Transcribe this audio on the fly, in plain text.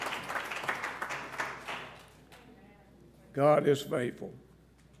God is faithful.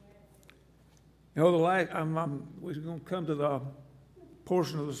 You know, we're going to come to the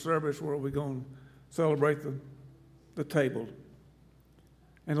portion of the service where we're going to celebrate the table.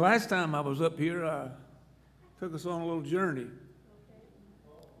 And last time I was up here, I took us on a little journey.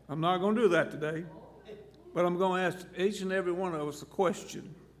 I'm not going to do that today, but I'm going to ask each and every one of us a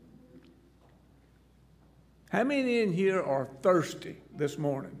question. How many in here are thirsty this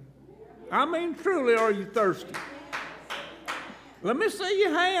morning? I mean, truly, are you thirsty? Let me see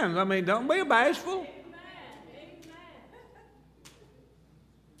your hands. I mean, don't be bashful.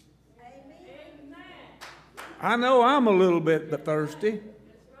 I know I'm a little bit thirsty.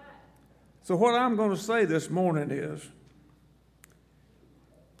 So what I'm going to say this morning is,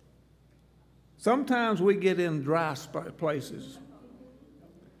 sometimes we get in dry places.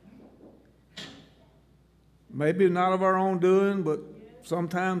 Maybe not of our own doing, but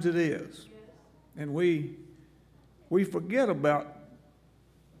sometimes it is. And we forget about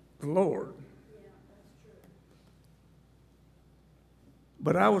the Lord.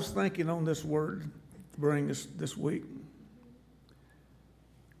 But I was thinking on this word to bring this week.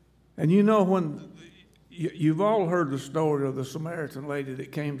 And you know, when you've all heard the story of the Samaritan lady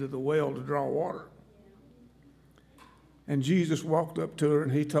that came to the well to draw water. And Jesus walked up to her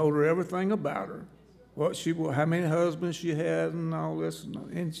and he told her everything about her. How many husbands she had and all this.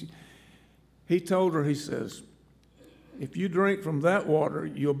 And he told her, he says, if you drink from that water,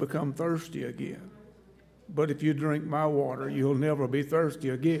 you'll become thirsty again. But if you drink my water, you'll never be thirsty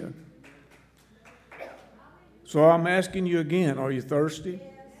again. So I'm asking you again, are you thirsty?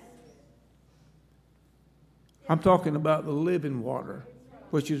 I'm talking about the living water,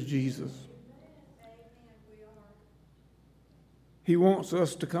 which is Jesus. He wants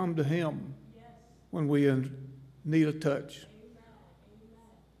us to come to him when we need a touch.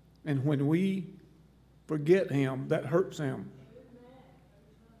 And when we forget him, that hurts him.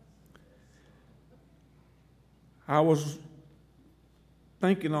 I was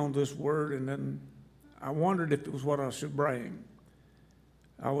thinking on this word, and then I wondered if it was what I should bring.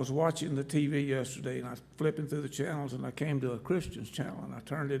 I was watching the TV yesterday, and I was flipping through the channels, and I came to a Christian's channel, and I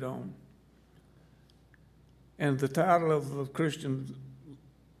turned it on. And the title of the Christian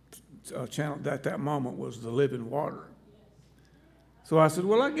channel at that moment was The Living Water. So I said,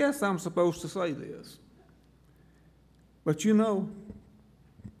 well, I guess I'm supposed to say this. But you know,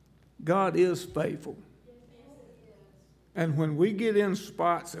 God is faithful. And when we get in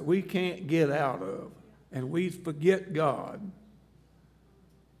spots that we can't get out of, and we forget God,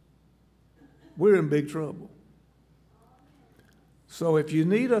 we're in big trouble. So if you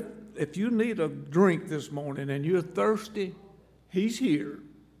need a drink this morning and you're thirsty, he's here.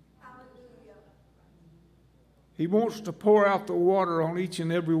 He wants to pour out the water on each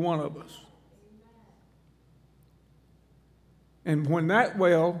and every one of us. And from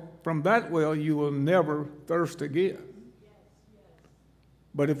that well, you will never thirst again.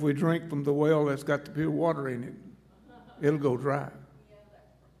 But if we drink from the well that's got the pure water in it, it'll go dry.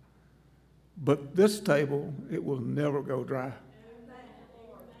 But this table, it will never go dry.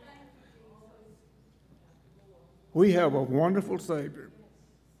 We have a wonderful Savior.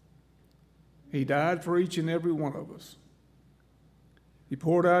 He died for each and every one of us. He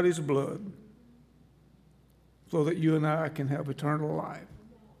poured out his blood so that you and I can have eternal life.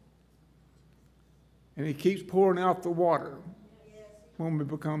 And he keeps pouring out the water when we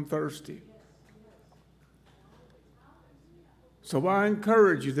become thirsty. So I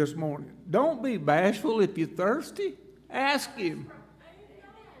encourage you this morning, don't be bashful if you're thirsty. Ask him.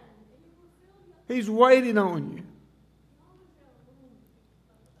 He's waiting on you.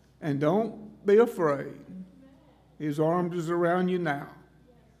 And don't be afraid. His arms is around you now.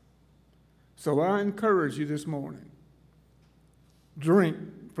 So I encourage you this morning, drink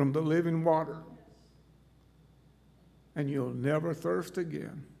from the living water, and you'll never thirst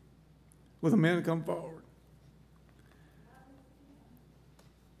again. Will the men come forward?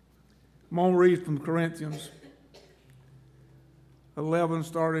 I'm going to read from Corinthians 11,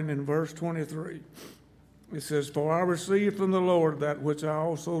 starting in verse 23. It says, for I received from the Lord that which I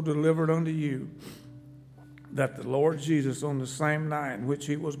also delivered unto you, that the Lord Jesus on the same night in which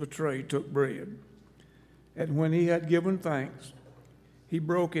he was betrayed took bread. And when he had given thanks, he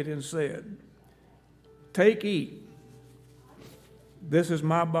broke it and said, take, eat. This is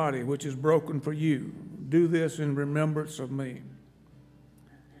my body, which is broken for you. Do this in remembrance of me.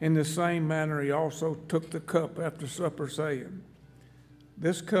 In the same manner he also took the cup after supper, saying,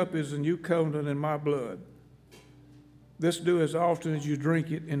 this cup is the new covenant in my blood. This do as often as you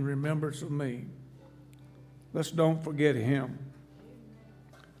drink it in remembrance of me. Let's don't forget him.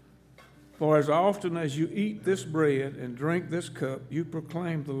 For as often as you eat this bread and drink this cup, you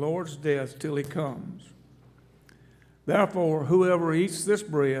proclaim the Lord's death till he comes. Therefore, whoever eats this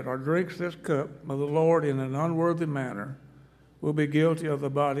bread or drinks this cup of the Lord in an unworthy manner will be guilty of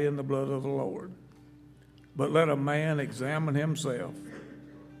the body and the blood of the Lord. But let a man examine himself,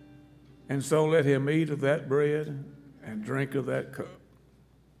 and so let him eat of that bread and drink of that cup.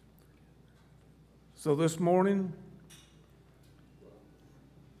 So this morning,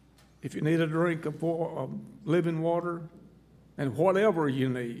 if you need a drink of living water and whatever you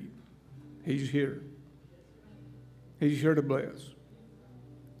need, he's here. He's here to bless.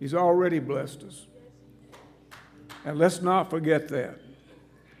 He's already blessed us. And let's not forget that.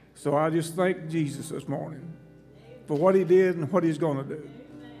 So I just thank Jesus this morning for what he did and what he's going to do.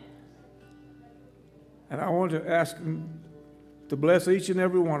 And I want to ask him to bless each and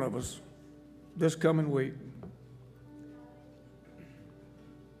every one of us this coming week.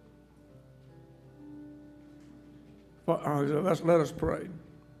 Let us pray.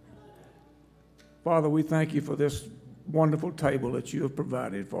 Father, we thank you for this wonderful table that you have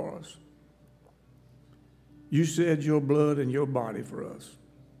provided for us. You shed your blood and your body for us.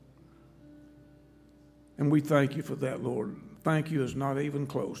 And we thank you for that, Lord. Thank you is not even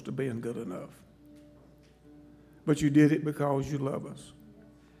close to being good enough. But you did it because you love us.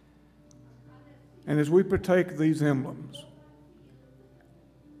 And as we partake these emblems,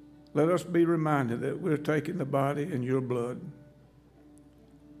 let us be reminded that we're taking the body and your blood.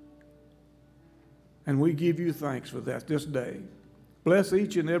 And we give you thanks for that this day. Bless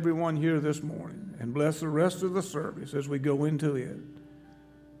each and every one here this morning, and bless the rest of the service as we go into it.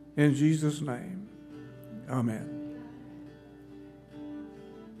 In Jesus' name, amen.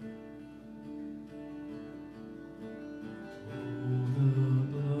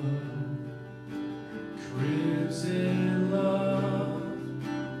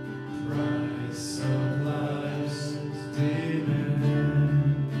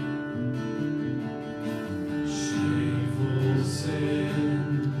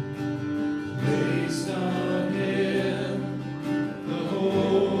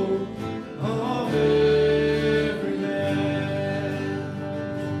 Of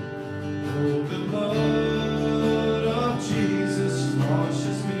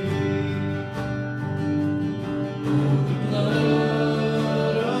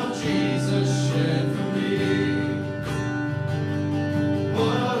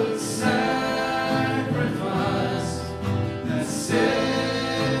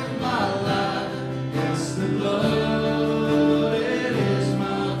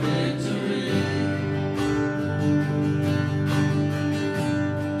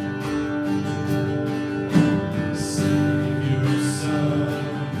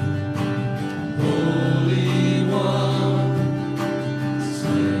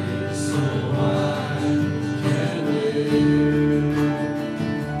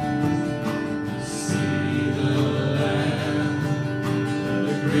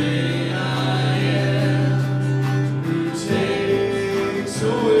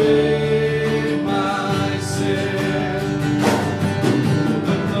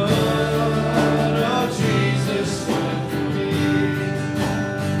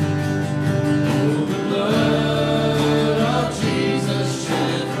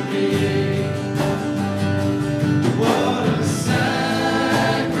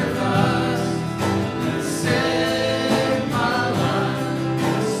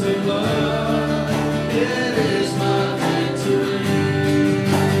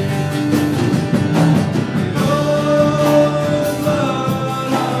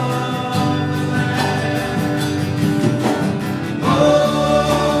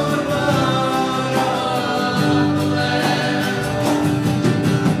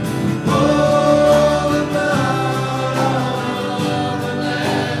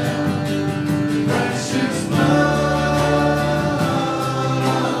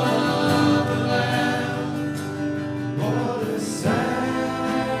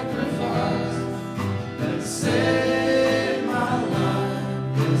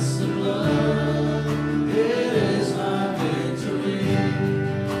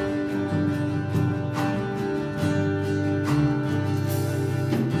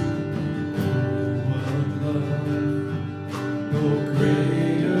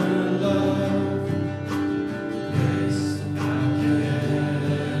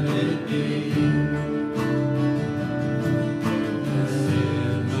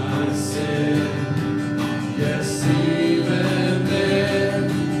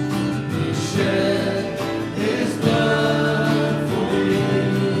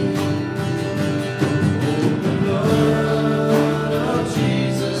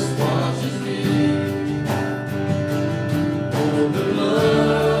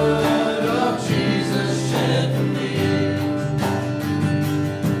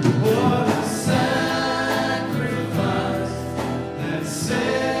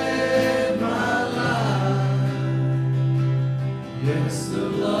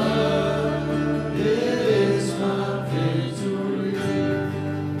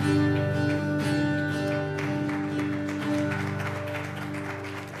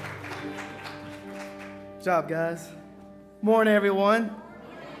Good job, guys. Morning, everyone.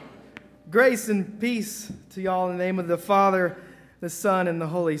 Grace and peace to y'all in the name of the Father, the Son, and the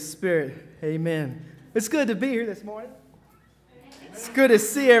Holy Spirit. Amen. It's good to be here this morning. It's good to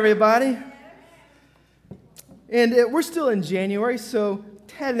see everybody. And we're still in January, so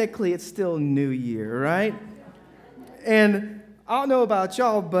technically it's still New Year, right? And I don't know about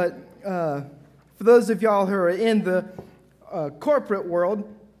y'all, but for those of y'all who are in the corporate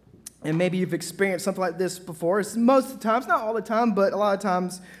world, and maybe you've experienced something like this before, it's most of the times, not all the time, but a lot of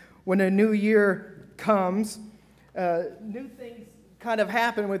times when a new year comes, new things kind of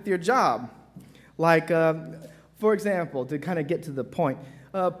happen with your job. Like, for example, to kind of get to the point,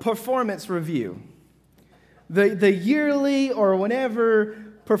 performance review. The yearly or whenever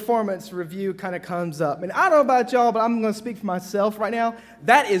performance review kind of comes up. And I don't know about y'all, but I'm going to speak for myself right now.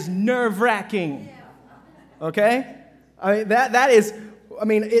 That is nerve-wracking. Okay? I mean, that is...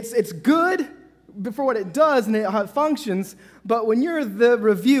 it's good for what it does and how it functions, but when you're the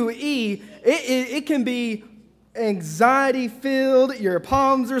reviewee, it can be anxiety-filled, your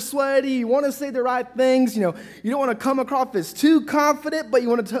palms are sweaty, you want to say the right things, you don't want to come across as too confident, but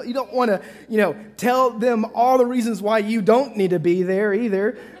you don't want to, tell them all the reasons why you don't need to be there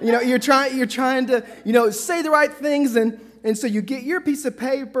either. You're trying to, say the right things, and so you get your piece of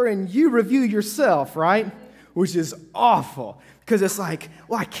paper and you review yourself, right? Which is awful. Because it's like,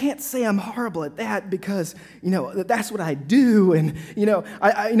 well, I can't say I'm horrible at that because, that's what I do. And,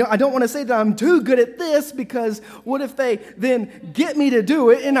 I don't want to say that I'm too good at this because what if they then get me to do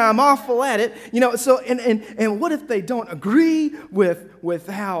it and I'm awful at it? So, and what if they don't agree with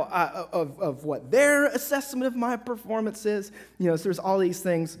how, of what their assessment of my performance is? So there's all these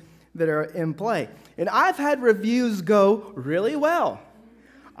things that are in play. And I've had reviews go really well.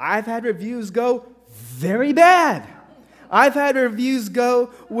 I've had reviews go very bad. I've had reviews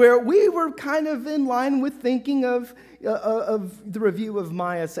go where we were kind of in line with thinking of the review of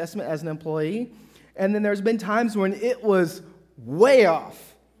my assessment as an employee. And then there's been times when it was way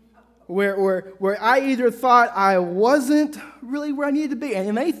off, where I either thought I wasn't really where I needed to be,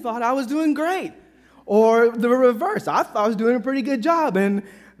 and they thought I was doing great. Or the reverse, I thought I was doing a pretty good job, and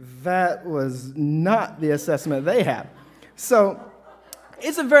that was not the assessment they had. So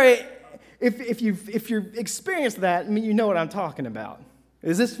it's a very... If you've experienced that, you know what I'm talking about.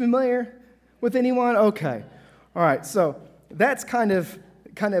 Is this familiar with anyone? Okay. All right. So that's kind of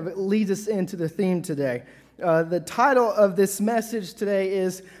leads us into the theme today. The title of this message today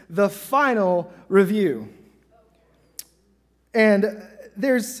is The Final Review. And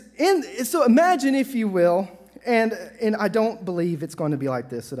so imagine, if you will, and I don't believe it's going to be like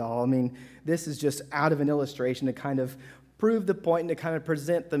this at all. This is just out of an illustration to kind of prove the point and to kind of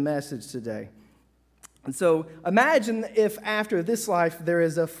present the message today. And so imagine if after this life there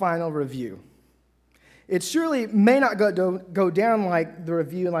is a final review. It surely may not go down like the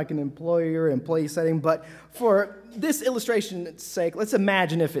review in like an employee setting, but for this illustration's sake, let's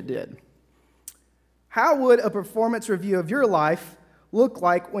imagine if it did. How would a performance review of your life look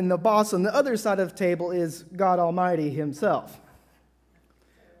like when the boss on the other side of the table is God Almighty himself?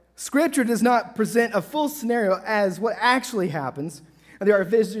 Scripture does not present a full scenario as what actually happens. There are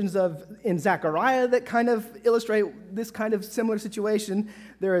visions in Zechariah that kind of illustrate this kind of similar situation.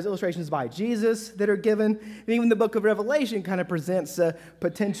 There is illustrations by Jesus that are given. And even the book of Revelation kind of presents a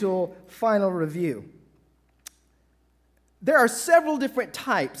potential final review. There are several different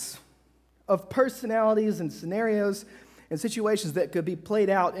types of personalities and scenarios and situations that could be played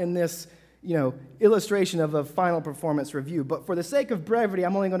out in this illustration of a final performance review. But for the sake of brevity,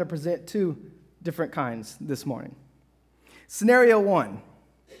 I'm only going to present two different kinds this morning. Scenario one.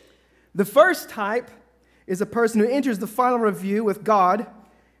 The first type is a person who enters the final review with God.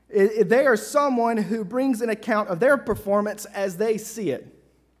 They are someone who brings an account of their performance as they see it.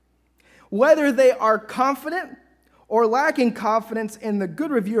 Whether they are confident or lacking confidence in the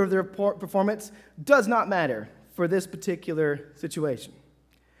good review of their performance does not matter for this particular situation.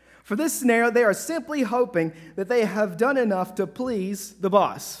 For this scenario, they are simply hoping that they have done enough to please the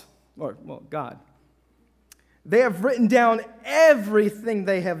boss, or, God. They have written down everything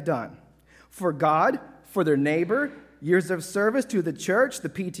they have done for God, for their neighbor, years of service to the church, the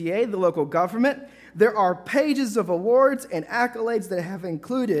PTA, the local government. There are pages of awards and accolades that have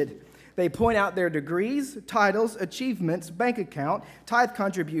included. They point out their degrees, titles, achievements, bank account, tithe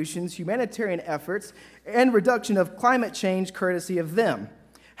contributions, humanitarian efforts, and reduction of climate change courtesy of them.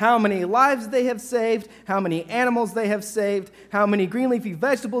 How many lives they have saved, how many animals they have saved, how many green leafy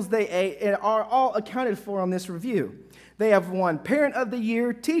vegetables they ate, and are all accounted for on this review. They have won Parent of the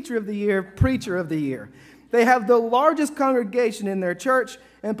Year, Teacher of the Year, Preacher of the Year. They have the largest congregation in their church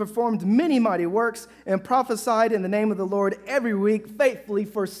and performed many mighty works and prophesied in the name of the Lord every week faithfully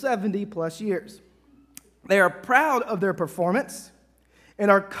for 70 plus years. They are proud of their performance and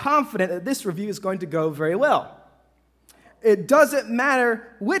are confident that this review is going to go very well. It doesn't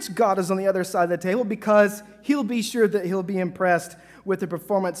matter which God is on the other side of the table because he'll be sure that he'll be impressed with the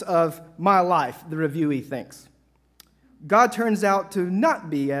performance of my life, the reviewee thinks. God turns out to not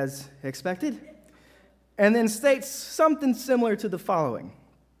be as expected and then states something similar to the following.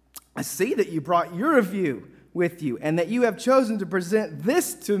 I see that you brought your review with you and that you have chosen to present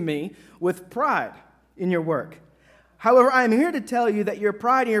this to me with pride in your work. However, I am here to tell you that your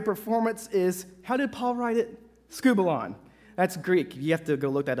pride in your performance is, how did Paul write it? Skubalon. That's Greek. You have to go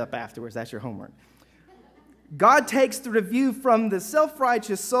look that up afterwards. That's your homework. God takes the review from the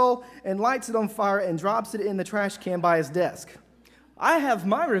self-righteous soul and lights it on fire and drops it in the trash can by his desk. I have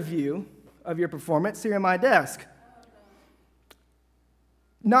my review of your performance here in my desk.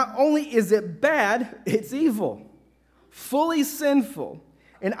 Not only is it bad, it's evil, fully sinful,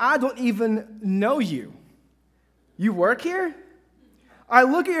 and I don't even know you. You work here? I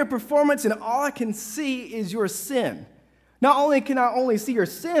look at your performance and all I can see is your sin. Not only can I only see your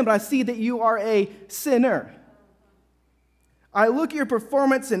sin, but I see that you are a sinner. I look at your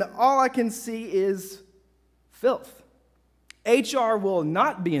performance and all I can see is filth. HR will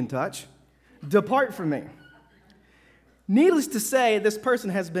not be in touch. Depart from me. Needless to say, this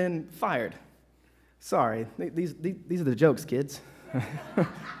person has been fired. Sorry, these are the jokes, kids.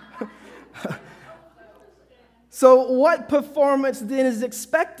 So what performance then is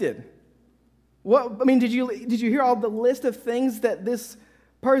expected? Did you hear all the list of things that this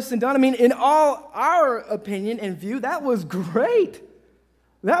person done? I mean, in all our opinion and view, that was great.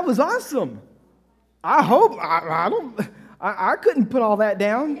 That was awesome. I hope I couldn't put all that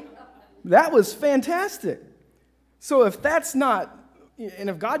down. That was fantastic. So if that's not, and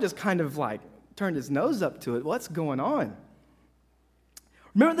if God just kind of like turned his nose up to it, what's going on?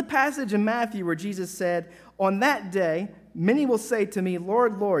 Remember the passage in Matthew where Jesus said, on that day, many will say to me,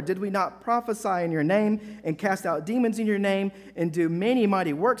 Lord, Lord, did we not prophesy in your name and cast out demons in your name and do many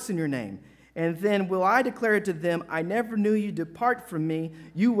mighty works in your name? And then will I declare to them, I never knew you, depart from me,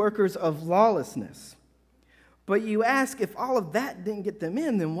 you workers of lawlessness. But you ask, if all of that didn't get them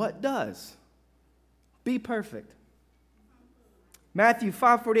in, then what does? Be perfect. Matthew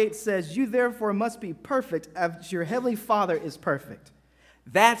 5:48 says, you therefore must be perfect as your heavenly Father is perfect.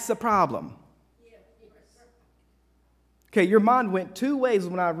 That's the problem. Okay, your mind went two ways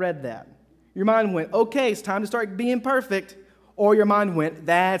when I read that. Your mind went, okay, it's time to start being perfect. Or your mind went,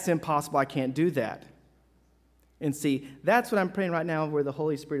 that's impossible, I can't do that. And see, that's what I'm praying right now where the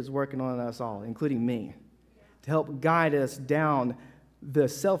Holy Spirit is working on us all, including me, to help guide us down the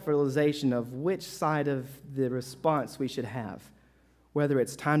self-realization of which side of the response we should have, whether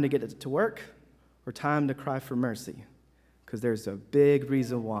it's time to get it to work or time to cry for mercy, because there's a big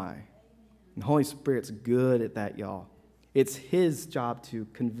reason why. And the Holy Spirit's good at that, y'all. It's his job to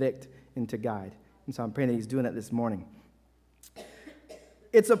convict and to guide. And so I'm praying that he's doing that this morning.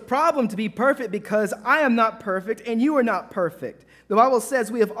 It's a problem to be perfect because I am not perfect and you are not perfect. The Bible says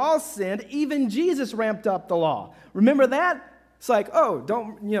we have all sinned. Even Jesus ramped up the law. Remember that? It's like, oh,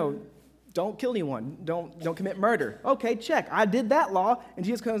 don't kill anyone. Don't commit murder. Okay, check. I did that law. And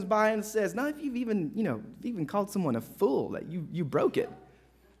Jesus comes by and says, now if you've even called someone a fool, that you broke it.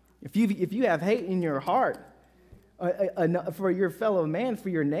 If you have hate in your heart for your fellow man, for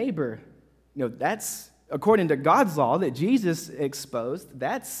your neighbor, that's according to God's law that Jesus exposed.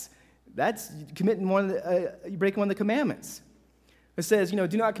 That's committing breaking one of the commandments. It says,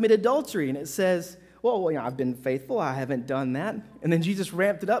 do not commit adultery, and it says, well, I've been faithful, I haven't done that. And then Jesus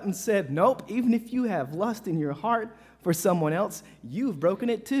ramped it up and said, nope, even if you have lust in your heart for someone else, you've broken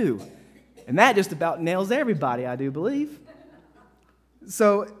it too. And that just about nails everybody, I do believe.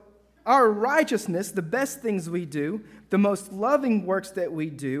 So our righteousness, the best things we do, the most loving works that we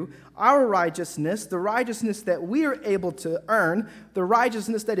do, our righteousness, the righteousness that we are able to earn, the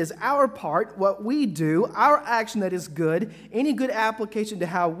righteousness that is our part, what we do, our action that is good, any good application to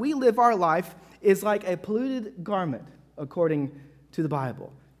how we live our life is like a polluted garment, according to the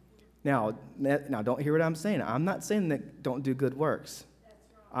Bible. Now, don't hear what I'm saying. I'm not saying that don't do good works.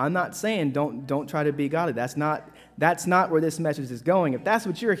 I'm not saying don't try to be godly. That's not where this message is going. If that's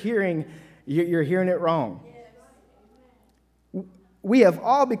what you're hearing, you're hearing it wrong. We have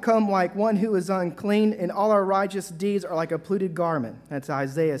all become like one who is unclean, and all our righteous deeds are like a polluted garment. That's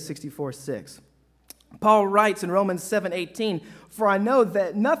Isaiah 64:6. Paul writes in Romans 7:18, for I know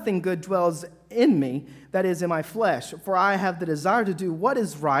that nothing good dwells in me, that is in my flesh. For I have the desire to do what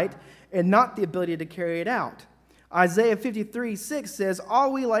is right, and not the ability to carry it out. Isaiah 53:6 says,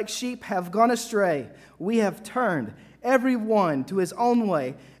 all we like sheep have gone astray. We have turned every one to his own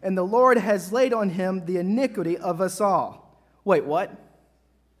way, and the Lord has laid on him the iniquity of us all. Wait, what?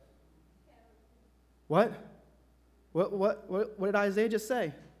 What? What did Isaiah just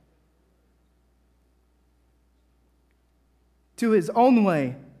say? To his own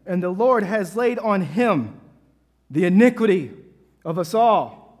way, and the Lord has laid on him the iniquity of us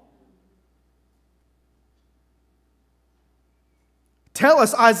all. Tell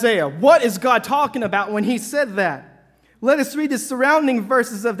us, Isaiah, what is God talking about when he said that? Let us read the surrounding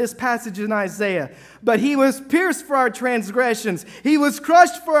verses of this passage in Isaiah. But he was pierced for our transgressions. He was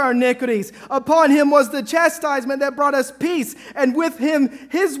crushed for our iniquities. Upon him was the chastisement that brought us peace. And with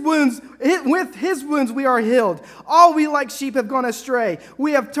his wounds we are healed. All we like sheep have gone astray.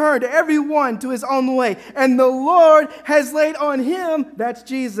 We have turned every one to his own way. And the Lord has laid on him, that's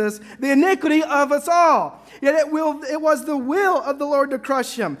Jesus, the iniquity of us all. Yet it was the will of the Lord to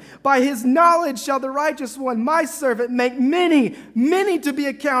crush him. By his knowledge shall the righteous one, my servant, make many to be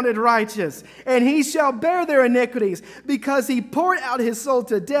accounted righteous. And he shall bear their iniquities, because he poured out his soul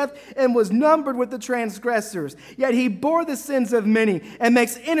to death and was numbered with the transgressors. Yet he bore the sins of many and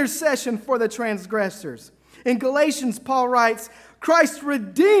makes intercession for the transgressors. In Galatians, Paul writes, Christ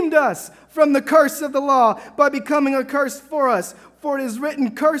redeemed us from the curse of the law by becoming a curse for us. For it is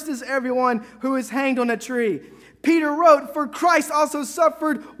written, cursed is everyone who is hanged on a tree. Peter wrote, for Christ also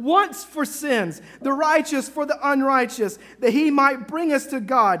suffered once for sins, the righteous for the unrighteous, that he might bring us to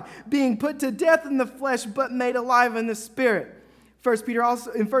God, being put to death in the flesh, but made alive in the spirit. In 1 Peter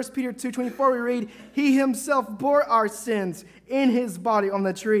 2:24 we read, he himself bore our sins in his body on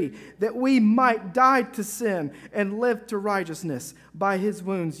the tree, that we might die to sin and live to righteousness. By his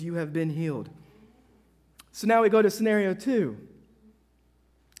wounds you have been healed. So now we go to scenario 2.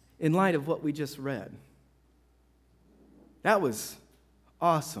 In light of what we just read. That was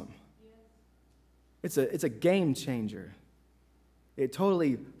awesome. It's a game changer. It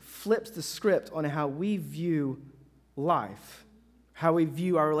totally flips the script on how we view life, how we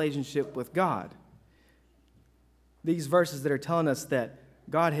view our relationship with God. These verses that are telling us that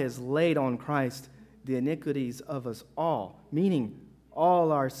God has laid on Christ the iniquities of us all, meaning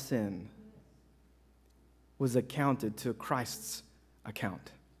all our sin was accounted to Christ's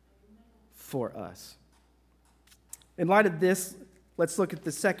account for us. In light of this, let's look at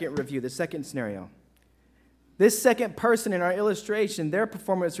the second review, the second scenario. This second person in our illustration, their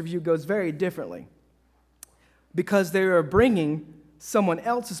performance review goes very differently because they are bringing someone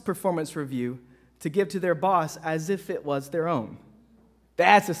else's performance review to give to their boss as if it was their own.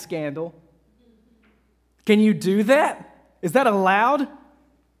 That's a scandal. Can you do that? Is that allowed?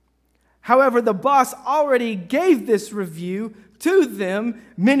 However, the boss already gave this review to them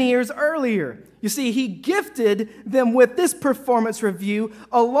many years earlier. You see, he gifted them with this performance review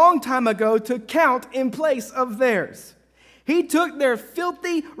a long time ago to count in place of theirs. He took their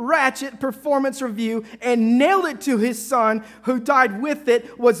filthy, ratchet performance review and nailed it to his son, who died with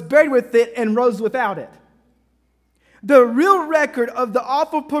it, was buried with it, and rose without it. The real record of the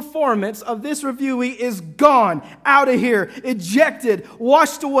awful performance of this reviewee is gone, out of here, ejected,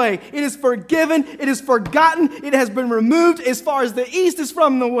 washed away. It is forgiven, it is forgotten, it has been removed as far as the east is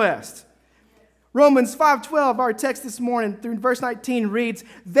from the west. Romans 5:12, our text this morning, through verse 19 reads,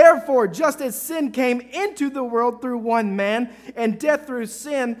 therefore, just as sin came into the world through one man, and death through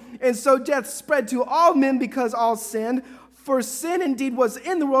sin, and so death spread to all men because all sinned. For sin indeed was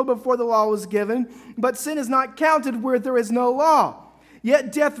in the world before the law was given, but sin is not counted where there is no law.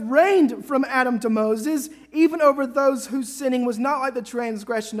 Yet death reigned from Adam to Moses, even over those whose sinning was not like the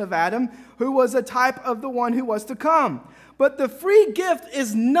transgression of Adam, who was a type of the one who was to come. But the free gift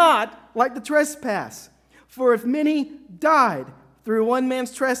is not like the trespass. For if many died through one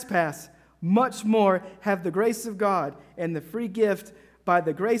man's trespass, much more have the grace of God and the free gift by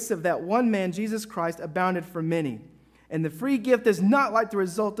the grace of that one man, Jesus Christ, abounded for many. And the free gift is not like the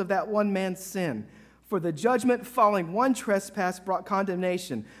result of that one man's sin. For the judgment following one trespass brought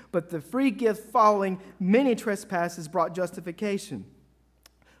condemnation, but the free gift following many trespasses brought justification.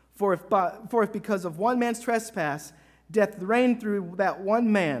 For if because of one man's trespass death reigned through that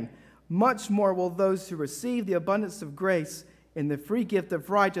one man, much more will those who receive the abundance of grace and the free gift of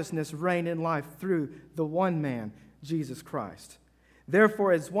righteousness reign in life through the one man, Jesus Christ.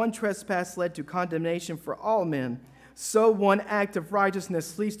 Therefore, as one trespass led to condemnation for all men, so one act of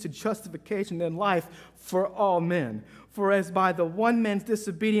righteousness leads to justification and life for all men. For as by the one man's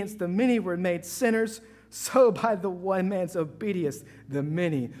disobedience the many were made sinners, so by the one man's obedience the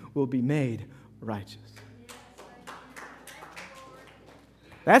many will be made righteous.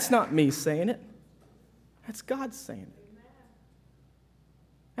 That's not me saying it. That's God saying it.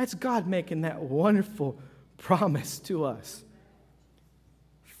 That's God making that wonderful promise to us.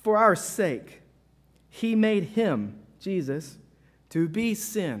 For our sake, he made him, Jesus, to be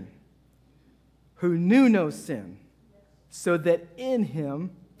sin, who knew no sin, so that in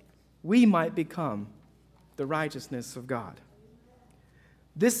him we might become the righteousness of God.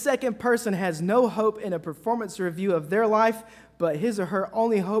 This second person has no hope in a performance review of their life, but his or her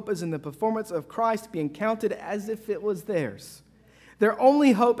only hope is in the performance of Christ being counted as if it was theirs. Their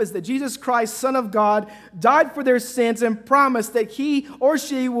only hope is that Jesus Christ, Son of God, died for their sins and promised that he or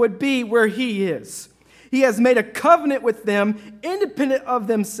she would be where he is. He has made a covenant with them, independent of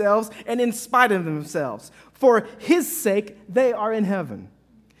themselves and in spite of themselves. For his sake, they are in heaven.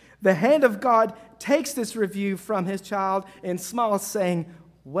 The hand of God takes this review from his child and smiles, saying,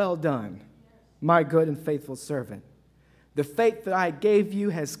 "Well done, my good and faithful servant. The faith that I gave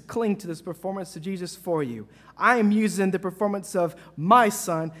you has clinged to this performance of Jesus for you. I am using the performance of my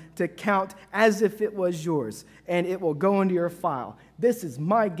son to count as if it was yours, and it will go into your file. This is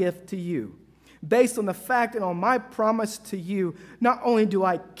my gift to you. Based on the fact and on my promise to you, not only do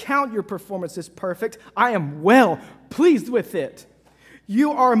I count your performance as perfect, I am well pleased with it.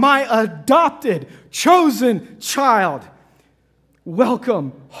 You are my adopted, chosen child.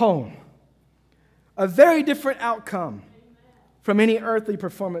 Welcome home." A very different outcome from any earthly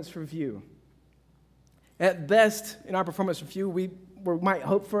performance review. At best, in our performance review, we might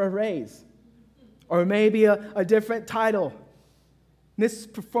hope for a raise or maybe a different title. In this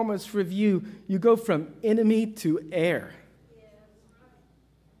performance review, you go from enemy to heir.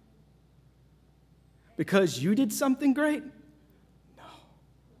 Because you did something great? No.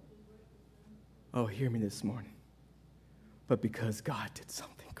 Oh, hear me this morning. But because God did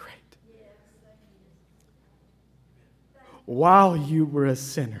something great. While you were a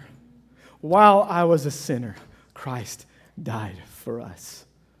sinner, while I was a sinner, Christ died for us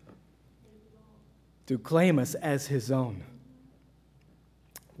to claim us as his own.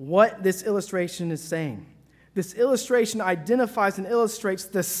 What this illustration is saying, this illustration identifies and illustrates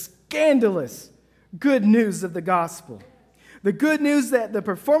the scandalous good news of the gospel. The good news that the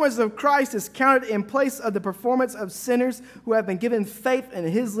performance of Christ is counted in place of the performance of sinners who have been given faith in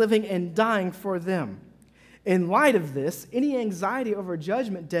his living and dying for them. In light of this, any anxiety over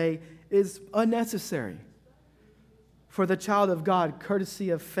Judgment Day is unnecessary for the child of God,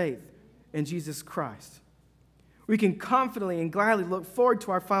 courtesy of faith in Jesus Christ. We can confidently and gladly look forward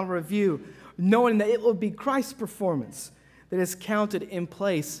to our final review, knowing that it will be Christ's performance that is counted in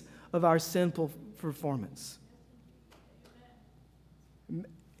place of our sinful performance.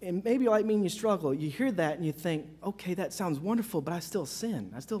 And maybe like me and you struggle. You hear that and you think, okay, that sounds wonderful, but I still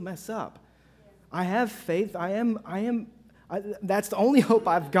sin. I still mess up. I have faith. That's the only hope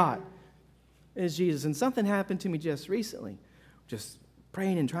I've got is Jesus. And something happened to me just recently. Just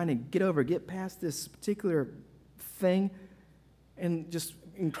praying and trying to get past this particular thing and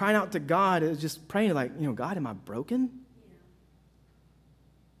crying out to God. It was just praying like, God, am I broken?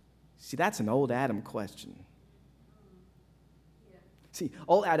 See, that's an old Adam question. See,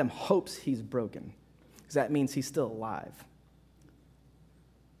 old Adam hopes he's broken because that means he's still alive.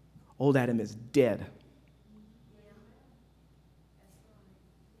 Old Adam is dead.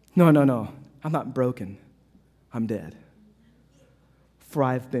 No. I'm not broken. I'm dead. For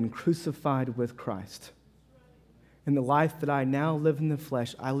I've been crucified with Christ. In the life that I now live in the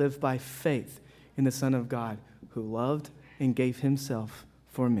flesh, I live by faith in the Son of God who loved and gave himself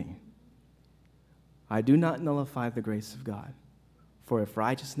for me. I do not nullify the grace of God. For if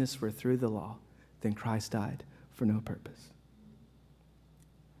righteousness were through the law, then Christ died for no purpose.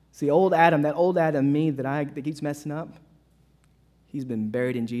 See, old Adam, that old Adam me that keeps messing up, he's been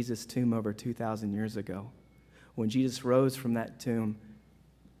buried in Jesus' tomb over 2,000 years ago. When Jesus rose from that tomb,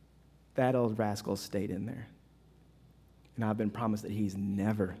 that old rascal stayed in there. And I've been promised that he's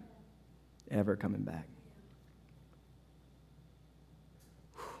never, ever coming back.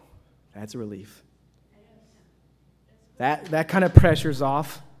 Whew, that's a relief. That kind of pressure's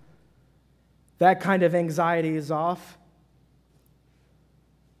off. That kind of anxiety is off.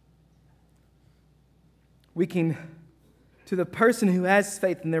 We can, to the person who has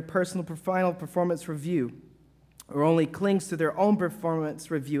faith in their personal final performance review, or only clings to their own performance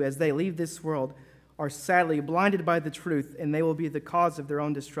review as they leave this world, are sadly blinded by the truth, and they will be the cause of their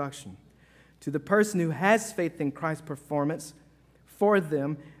own destruction. To the person who has faith in Christ's performance, for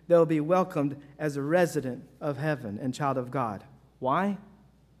them, they'll be welcomed as a resident of heaven and child of God. Why?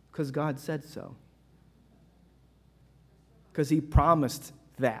 Because God said so. Because he promised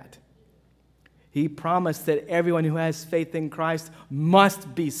that. He promised that everyone who has faith in Christ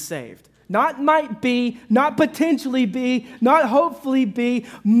must be saved. Not might be, not potentially be, not hopefully be,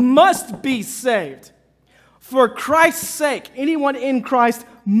 must be saved. For Christ's sake, anyone in Christ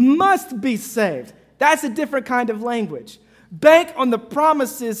must be saved. That's a different kind of language. Bank on the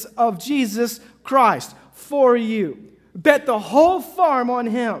promises of Jesus Christ for you. Bet the whole farm on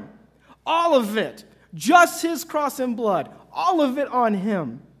him. All of it. Just his cross and blood. All of it on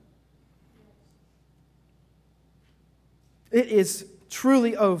him. It is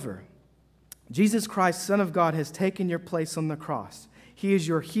truly over. Jesus Christ, Son of God, has taken your place on the cross. He is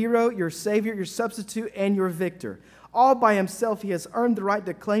your hero, your Savior, your substitute, and your victor. All by himself, he has earned the right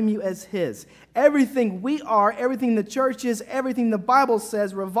to claim you as his. Everything we are, everything the church is, everything the Bible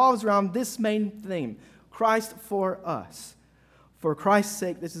says revolves around this main theme, Christ for us. For Christ's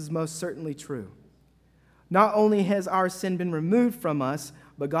sake, this is most certainly true. Not only has our sin been removed from us,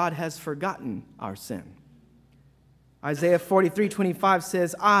 but God has forgotten our sin. Isaiah 43:25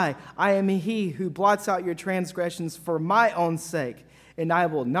 says, I am he who blots out your transgressions for my own sake, and I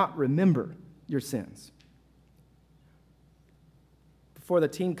will not remember your sins. Before the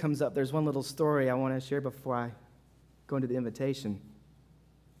team comes up, there's one little story I want to share before I go into the invitation.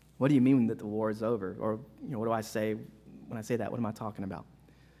 What do you mean that the war is over? Or, what do I say when I say that? What am I talking about?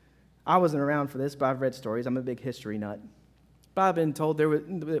 I wasn't around for this, but I've read stories. I'm a big history nut. But I've been told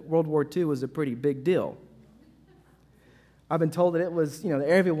that World War II was a pretty big deal. I've been told that it was,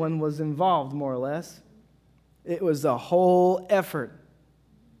 everyone was involved, more or less. It was a whole effort.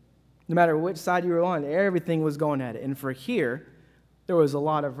 No matter which side you were on, everything was going at it. And for here, there was a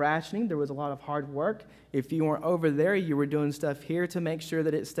lot of rationing. There was a lot of hard work. If you weren't over there, you were doing stuff here to make sure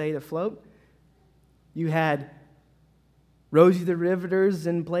that it stayed afloat. You had Rosie the Riveters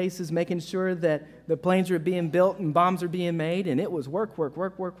in places making sure that the planes were being built and bombs were being made, and it was work.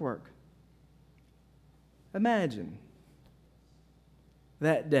 Imagine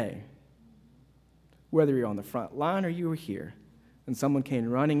that day, whether you're on the front line or you were here, and someone came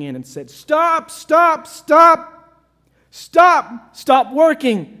running in and said, Stop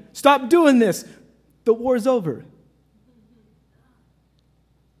working, stop doing this. The war's over.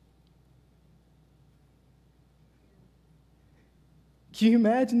 Can you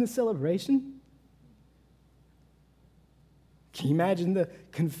imagine the celebration? Can you imagine the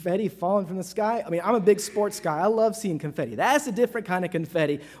confetti falling from the sky? I mean, I'm a big sports guy. I love seeing confetti. That's a different kind of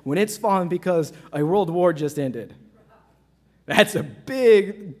confetti when it's falling because a world war just ended. That's a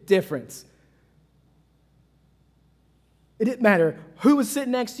big difference. It didn't matter who was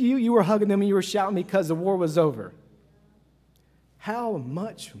sitting next to you. You were hugging them and you were shouting because the war was over. How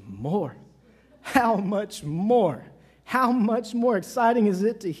much more? How much more? How much more exciting is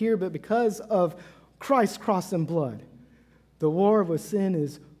it to hear, but because of Christ's cross and blood, the war with sin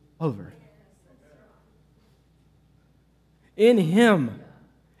is over. In Him,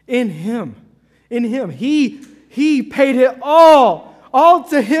 He paid it all. All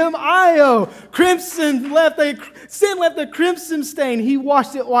to Him I owe. Sin left a crimson stain. He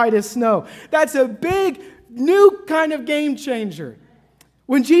washed it white as snow. That's a big, new kind of game changer.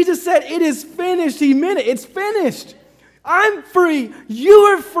 When Jesus said, it is finished, He meant it. It's finished. I'm free. You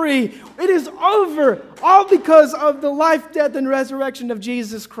are free. It is over. All because of the life, death, and resurrection of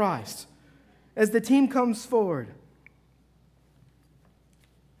Jesus Christ. As the team comes forward.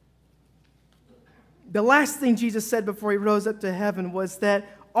 The last thing Jesus said before He rose up to heaven was that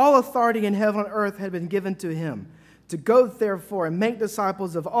all authority in heaven and earth had been given to Him. To go, therefore, and make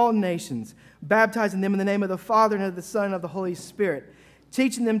disciples of all nations, baptizing them in the name of the Father and of the Son and of the Holy Spirit,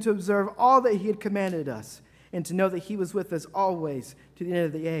 teaching them to observe all that He had commanded us, and to know that He was with us always to the end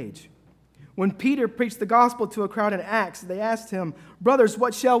of the age. When Peter preached the gospel to a crowd in Acts, they asked him, Brothers,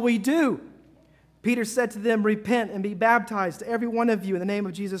 what shall we do? Peter said to them, Repent and be baptized, every one of you, in the name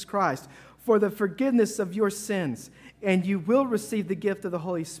of Jesus Christ, for the forgiveness of your sins, and you will receive the gift of the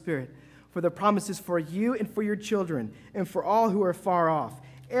Holy Spirit. For the promises for you and for your children, and for all who are far off,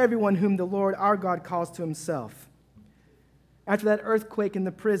 everyone whom the Lord our God calls to Himself. After that earthquake in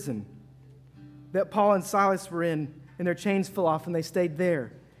the prison that Paul and Silas were in, and their chains fell off, and they stayed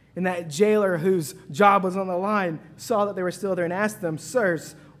there, and that jailer whose job was on the line saw that they were still there and asked them,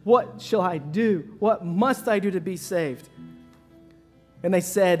 Sirs, what shall I do? What must I do to be saved? And they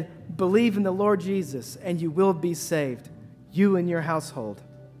said, Believe in the Lord Jesus, and you will be saved, you and your household.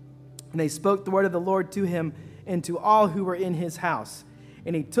 And they spoke the word of the Lord to him and to all who were in his house.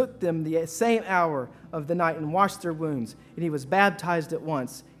 And he took them the same hour of the night and washed their wounds. And he was baptized at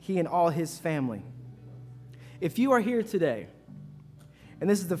once, he and all his family. If you are here today, and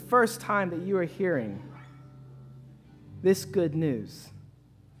this is the first time that you are hearing this good news,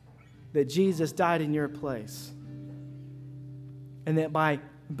 that Jesus died in your place, and that by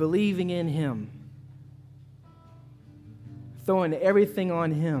believing in him, throwing everything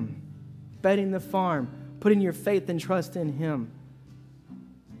on him, betting the farm, putting your faith and trust in him,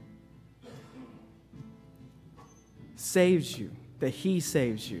 saves you, that he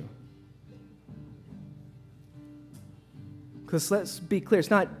saves you. Because let's be clear, it's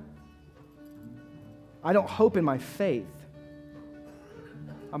not, I don't hope in my faith.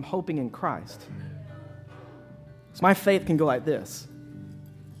 I'm hoping in Christ. So my faith can go like this.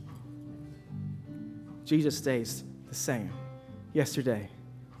 Jesus stays the same yesterday,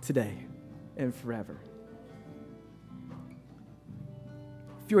 today, and forever.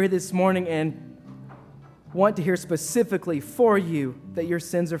 If you're here this morning and want to hear specifically for you that your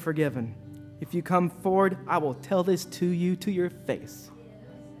sins are forgiven, if you come forward, I will tell this to you to your face.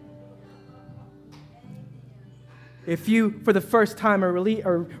 If you, for the first time, are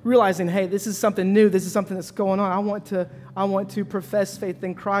realizing, hey, this is something new, this is something that's going on, I want to profess faith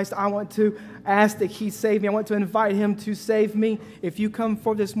in Christ. I want to ask that he save me. I want to invite him to save me. If you come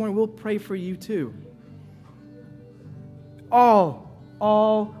forward this morning, we'll pray for you too. All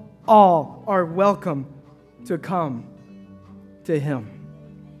are welcome to come to him.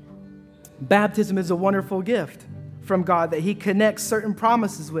 Baptism is a wonderful gift from God that he connects certain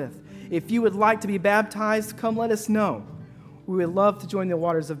promises with. If you would like to be baptized, come let us know. We would love to join the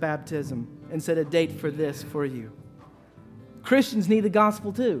waters of baptism and set a date for this for you. Christians need the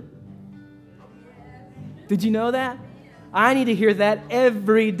gospel too. Did you know that? I need to hear that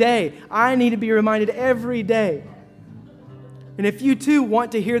every day. I need to be reminded every day. And if you too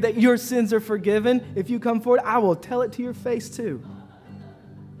want to hear that your sins are forgiven, if you come forward, I will tell it to your face too.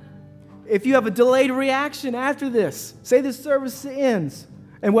 If you have a delayed reaction after this, say the service ends,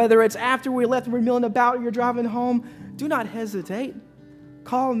 and whether it's after we left and we're milling about or you're driving home, do not hesitate.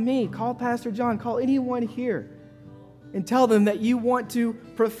 Call me, call Pastor John, call anyone here, and tell them that you want to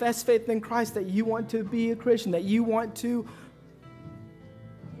profess faith in Christ, that you want to be a Christian, that you want to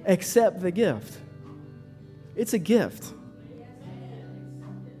accept the gift. It's a gift.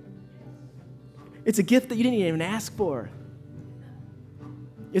 It's a gift that you didn't even ask for.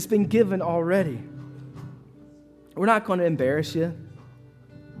 It's been given already. We're not going to embarrass you.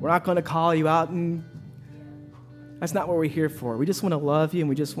 We're not going to call you out, and that's not what we're here for. We just want to love you, and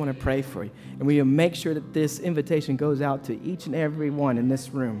we just want to pray for you. And we make sure that this invitation goes out to each and every one in this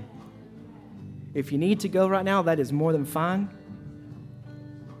room. If you need to go right now, that is more than fine.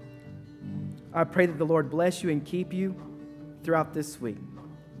 I pray that the Lord bless you and keep you throughout this week.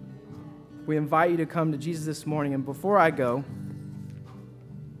 We invite you to come to Jesus this morning, and before I go,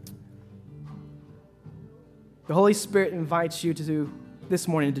 the Holy Spirit invites you to this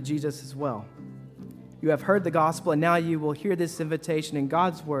morning to Jesus as well. You have heard the gospel, and now you will hear this invitation in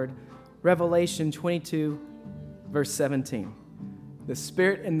God's word, Revelation 22, verse 17. The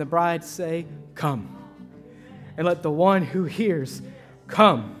Spirit and the bride say, "Come." And let the one who hears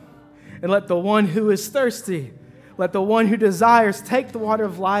come. And let the one who is thirsty, let the one who desires take the water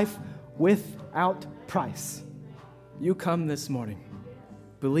of life without price. You come this morning.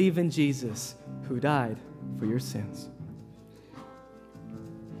 Believe in Jesus who died for your sins.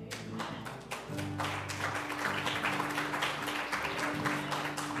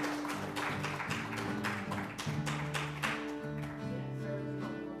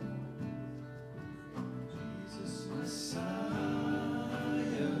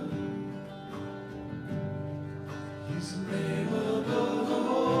 His name